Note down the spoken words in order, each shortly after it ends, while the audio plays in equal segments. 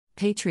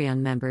Patreon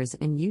members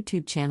and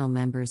YouTube channel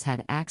members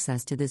had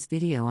access to this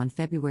video on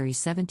February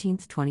 17,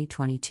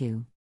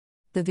 2022.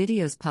 The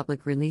video's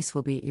public release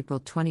will be April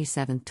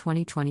 27,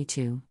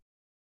 2022.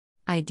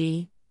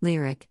 ID: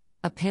 Lyric,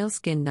 a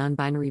pale-skinned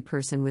non-binary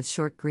person with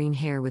short green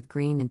hair with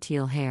green and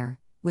teal hair,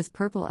 with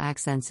purple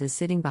accents, is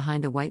sitting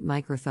behind a white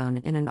microphone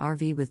in an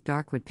RV with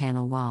dark wood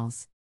panel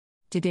walls.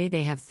 Today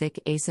they have thick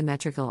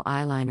asymmetrical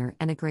eyeliner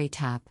and a gray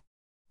top.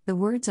 The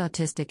words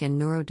autistic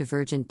and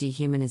neurodivergent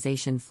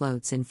dehumanization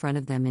floats in front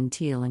of them in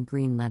teal and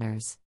green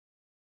letters.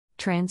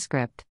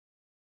 Transcript.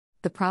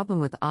 The problem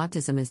with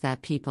autism is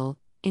that people,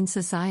 in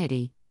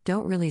society,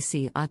 don't really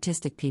see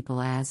autistic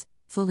people as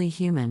fully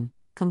human,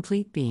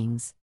 complete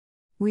beings.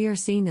 We are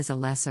seen as a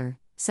lesser,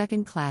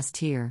 second-class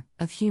tier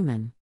of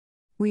human.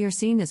 We are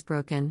seen as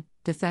broken,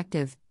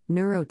 defective,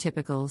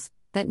 neurotypicals,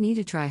 that need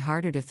to try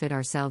harder to fit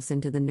ourselves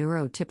into the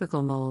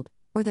neurotypical mold,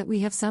 or that we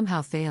have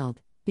somehow failed,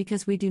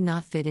 because we do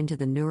not fit into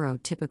the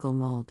neurotypical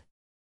mold.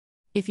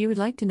 If you would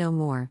like to know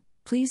more,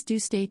 please do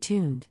stay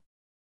tuned.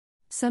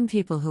 Some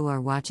people who are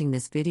watching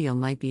this video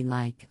might be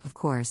like, of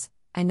course,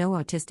 I know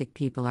autistic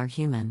people are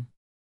human.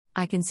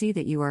 I can see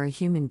that you are a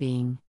human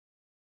being.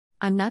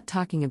 I'm not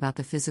talking about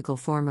the physical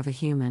form of a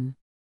human.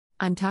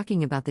 I'm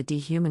talking about the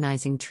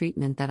dehumanizing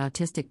treatment that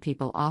autistic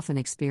people often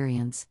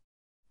experience.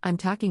 I'm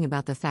talking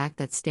about the fact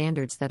that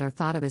standards that are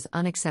thought of as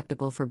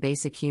unacceptable for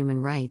basic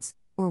human rights,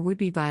 or would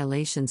be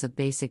violations of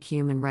basic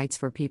human rights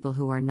for people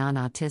who are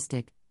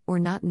non-autistic, or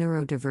not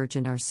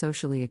neurodivergent, are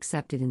socially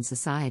accepted in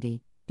society,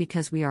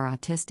 because we are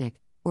autistic,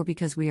 or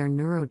because we are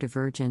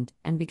neurodivergent,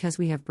 and because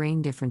we have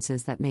brain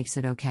differences that makes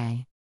it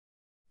okay.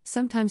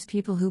 Sometimes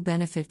people who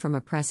benefit from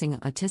oppressing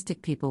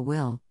autistic people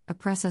will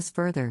oppress us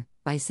further,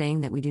 by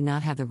saying that we do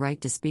not have the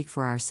right to speak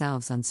for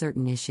ourselves on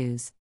certain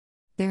issues.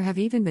 There have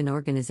even been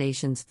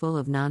organizations full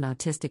of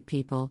non-autistic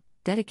people,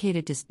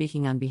 dedicated to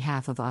speaking on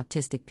behalf of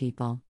autistic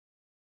people.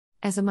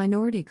 As a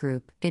minority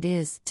group, it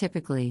is,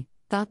 typically,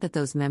 thought that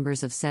those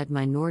members of said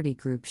minority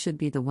group should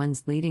be the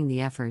ones leading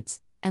the efforts,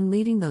 and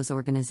leading those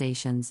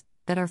organizations,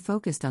 that are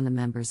focused on the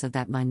members of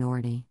that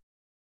minority.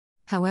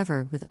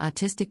 However, with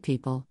autistic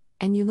people,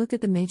 and you look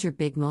at the major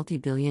big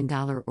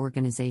multi-billion-dollar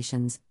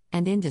organizations,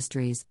 and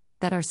industries,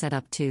 that are set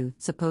up to,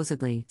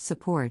 supposedly,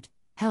 support,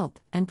 help,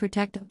 and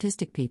protect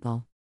autistic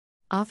people.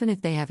 Often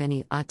if they have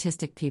any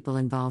autistic people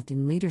involved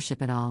in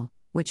leadership at all,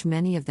 which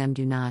many of them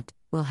do not,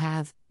 will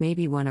have,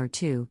 maybe one or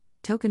two,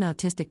 token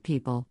autistic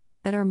people,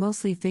 that are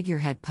mostly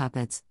figurehead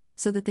puppets,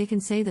 so that they can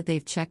say that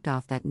they've checked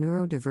off that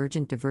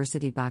neurodivergent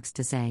diversity box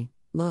to say,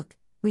 look,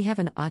 we have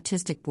an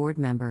autistic board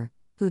member,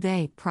 who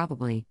they,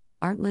 probably,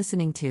 aren't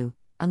listening to,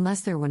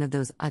 unless they're one of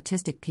those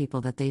autistic people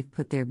that they've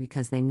put there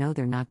because they know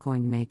they're not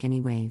going to make any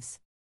waves.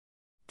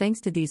 Thanks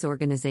to these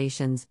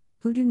organizations,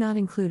 who do not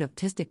include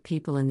autistic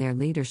people in their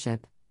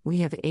leadership,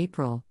 we have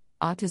April,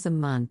 Autism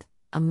Month,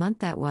 a month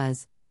that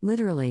was,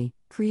 literally,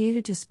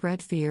 created to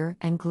spread fear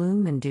and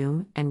gloom and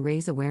doom and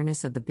raise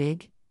awareness of the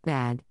big,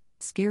 bad,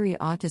 scary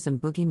autism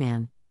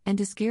boogeyman, and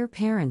to scare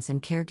parents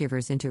and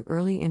caregivers into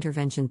early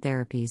intervention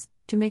therapies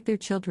to make their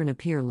children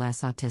appear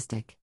less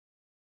autistic.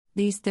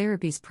 These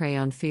therapies prey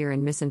on fear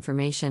and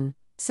misinformation,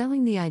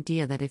 selling the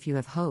idea that if you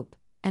have hope,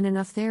 and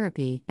enough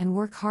therapy, and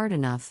work hard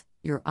enough,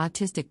 your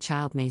autistic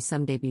child may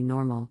someday be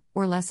normal,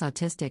 or less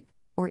autistic,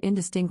 or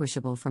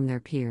indistinguishable from their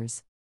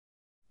peers.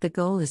 The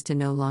goal is to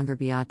no longer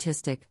be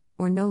autistic,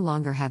 or no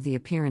longer have the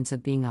appearance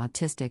of being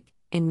autistic,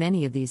 in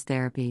many of these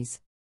therapies.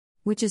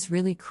 Which is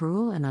really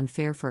cruel and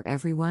unfair for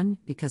everyone,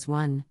 because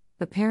 1,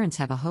 the parents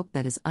have a hope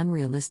that is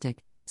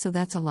unrealistic, so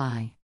that's a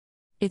lie.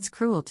 It's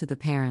cruel to the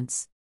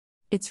parents.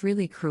 It's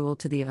really cruel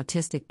to the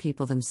autistic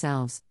people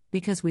themselves,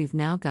 because we've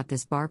now got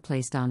this bar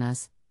placed on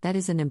us, that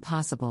is an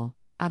impossible,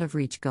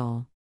 out-of-reach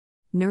goal.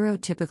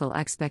 Neurotypical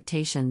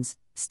expectations,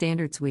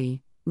 standards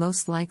we,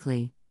 most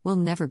likely, will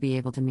never be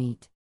able to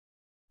meet.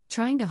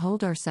 Trying to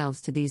hold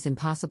ourselves to these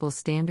impossible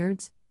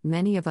standards,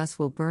 many of us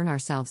will burn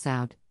ourselves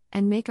out,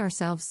 and make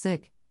ourselves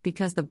sick,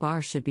 because the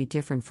bar should be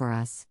different for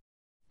us.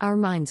 Our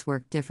minds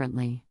work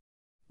differently.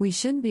 We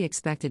shouldn't be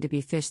expected to be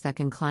fish that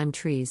can climb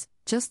trees,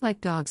 just like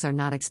dogs are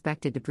not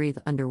expected to breathe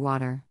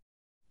underwater.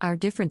 Our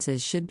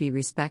differences should be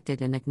respected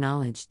and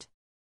acknowledged.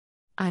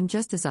 I'm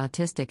just as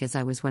autistic as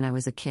I was when I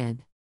was a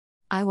kid.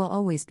 I will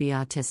always be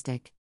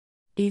autistic.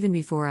 Even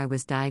before I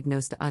was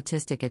diagnosed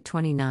autistic at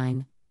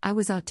 29, I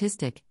was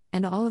autistic,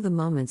 and all of the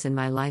moments in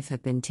my life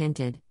have been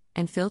tinted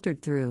and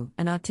filtered through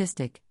an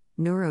autistic,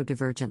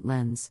 neurodivergent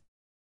lens.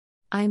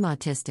 I am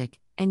autistic,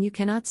 and you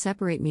cannot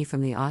separate me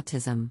from the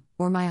autism,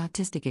 or my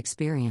autistic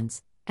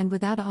experience, and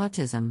without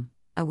autism,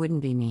 I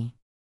wouldn't be me.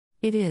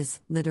 It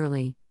is,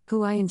 literally,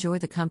 who I enjoy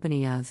the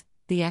company of,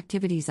 the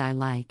activities I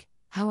like,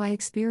 how I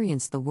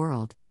experience the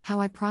world,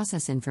 how I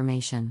process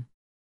information.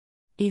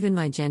 Even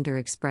my gender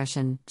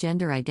expression,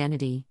 gender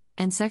identity,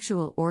 and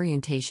sexual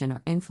orientation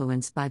are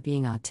influenced by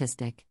being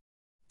autistic.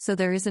 So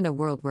there isn't a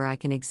world where I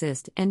can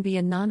exist and be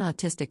a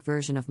non-autistic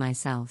version of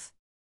myself.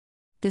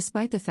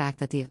 Despite the fact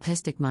that the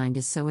autistic mind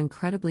is so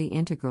incredibly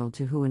integral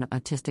to who an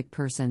autistic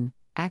person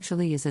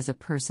actually is as a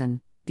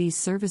person, these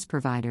service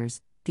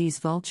providers, these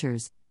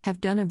vultures,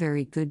 have done a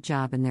very good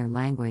job in their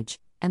language,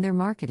 and their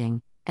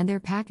marketing, and their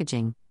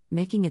packaging,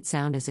 making it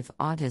sound as if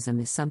autism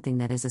is something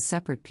that is a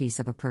separate piece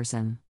of a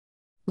person.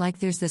 Like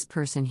there's this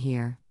person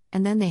here,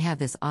 and then they have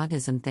this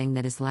autism thing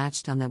that is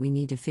latched on that we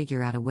need to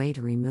figure out a way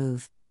to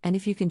remove, and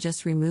if you can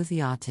just remove the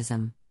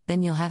autism,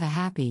 then you'll have a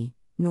happy,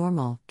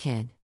 normal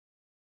kid.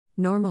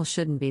 Normal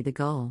shouldn't be the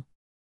goal.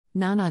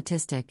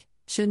 Non-autistic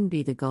shouldn't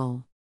be the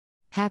goal.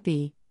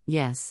 Happy,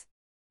 yes.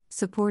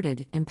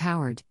 Supported,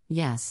 empowered,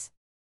 yes.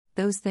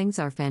 Those things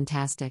are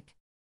fantastic.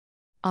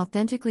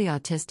 Authentically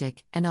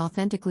autistic and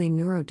authentically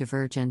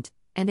neurodivergent,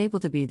 and able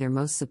to be their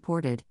most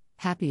supported,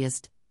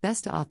 happiest,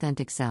 best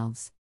authentic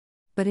selves.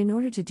 But in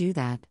order to do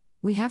that,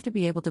 we have to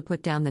be able to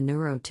put down the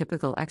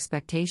neurotypical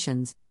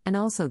expectations, and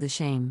also the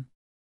shame.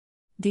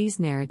 These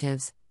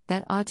narratives,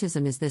 that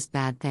autism is this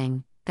bad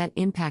thing, that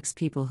impacts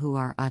people who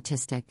are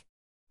autistic.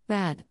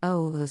 Bad,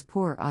 oh, those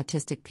poor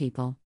autistic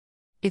people.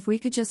 If we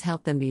could just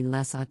help them be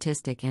less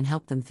autistic and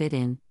help them fit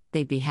in,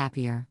 they'd be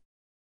happier.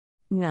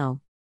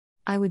 No.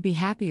 I would be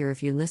happier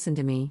if you listened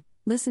to me,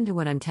 listened to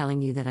what I'm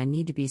telling you that I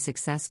need to be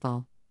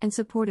successful, and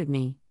supported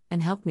me,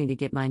 and helped me to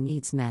get my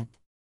needs met.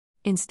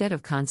 Instead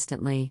of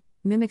constantly,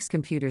 mimics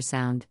computer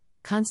sound,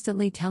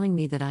 constantly telling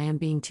me that I am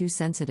being too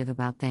sensitive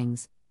about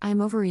things, I am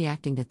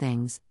overreacting to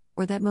things,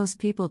 or that most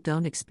people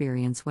don't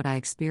experience what I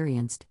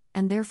experienced,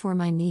 and therefore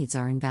my needs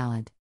are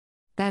invalid.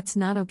 That's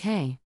not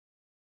okay.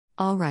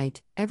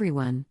 Alright,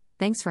 everyone,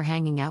 thanks for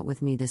hanging out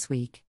with me this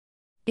week.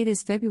 It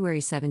is February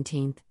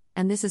 17th,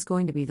 and this is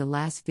going to be the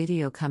last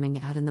video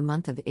coming out in the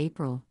month of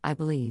April, I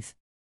believe.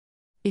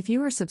 If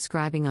you are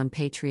subscribing on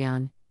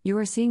Patreon, you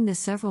are seeing this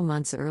several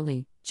months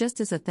early,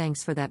 just as a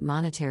thanks for that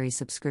monetary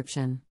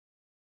subscription.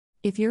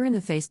 If you're in the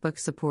Facebook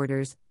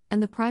supporters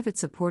and the private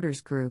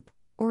supporters group,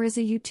 or as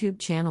a YouTube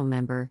channel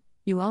member,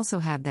 you also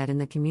have that in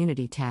the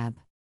community tab.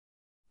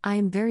 I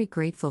am very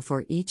grateful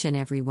for each and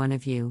every one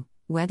of you,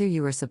 whether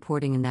you are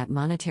supporting in that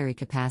monetary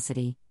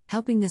capacity,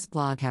 helping this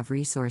blog have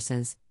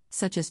resources,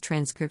 such as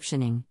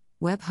transcriptioning,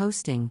 web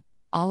hosting,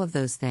 all of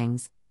those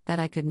things, that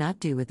I could not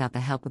do without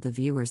the help of the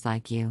viewers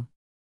like you.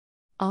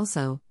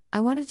 Also, I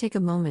want to take a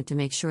moment to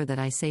make sure that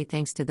I say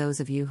thanks to those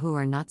of you who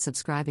are not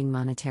subscribing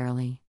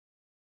monetarily.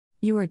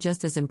 You are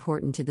just as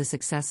important to the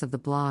success of the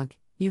blog,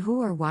 you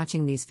who are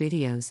watching these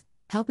videos,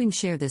 helping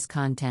share this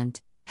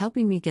content,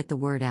 helping me get the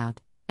word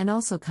out, and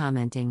also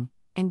commenting,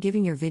 and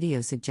giving your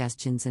video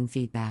suggestions and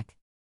feedback.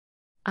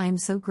 I am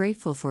so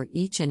grateful for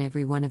each and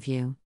every one of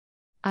you.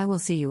 I will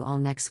see you all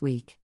next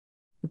week.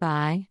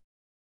 Bye.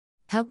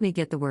 Help me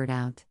get the word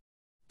out.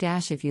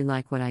 If you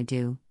like what I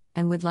do,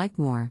 and would like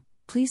more,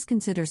 please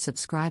consider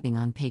subscribing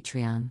on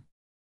Patreon.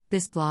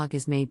 This blog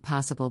is made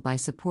possible by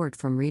support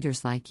from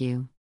readers like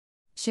you.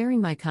 Sharing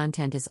my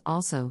content is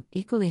also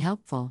equally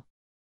helpful.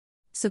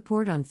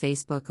 Support on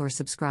Facebook or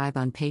subscribe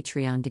on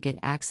Patreon to get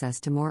access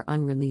to more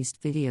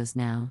unreleased videos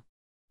now.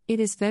 It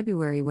is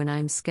February when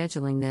I'm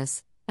scheduling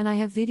this, and I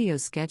have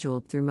videos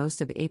scheduled through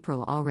most of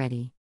April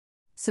already.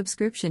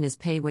 Subscription is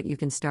pay what you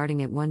can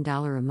starting at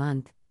 $1 a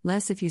month,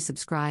 less if you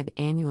subscribe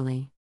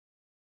annually.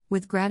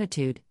 With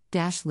gratitude,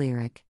 Lyric.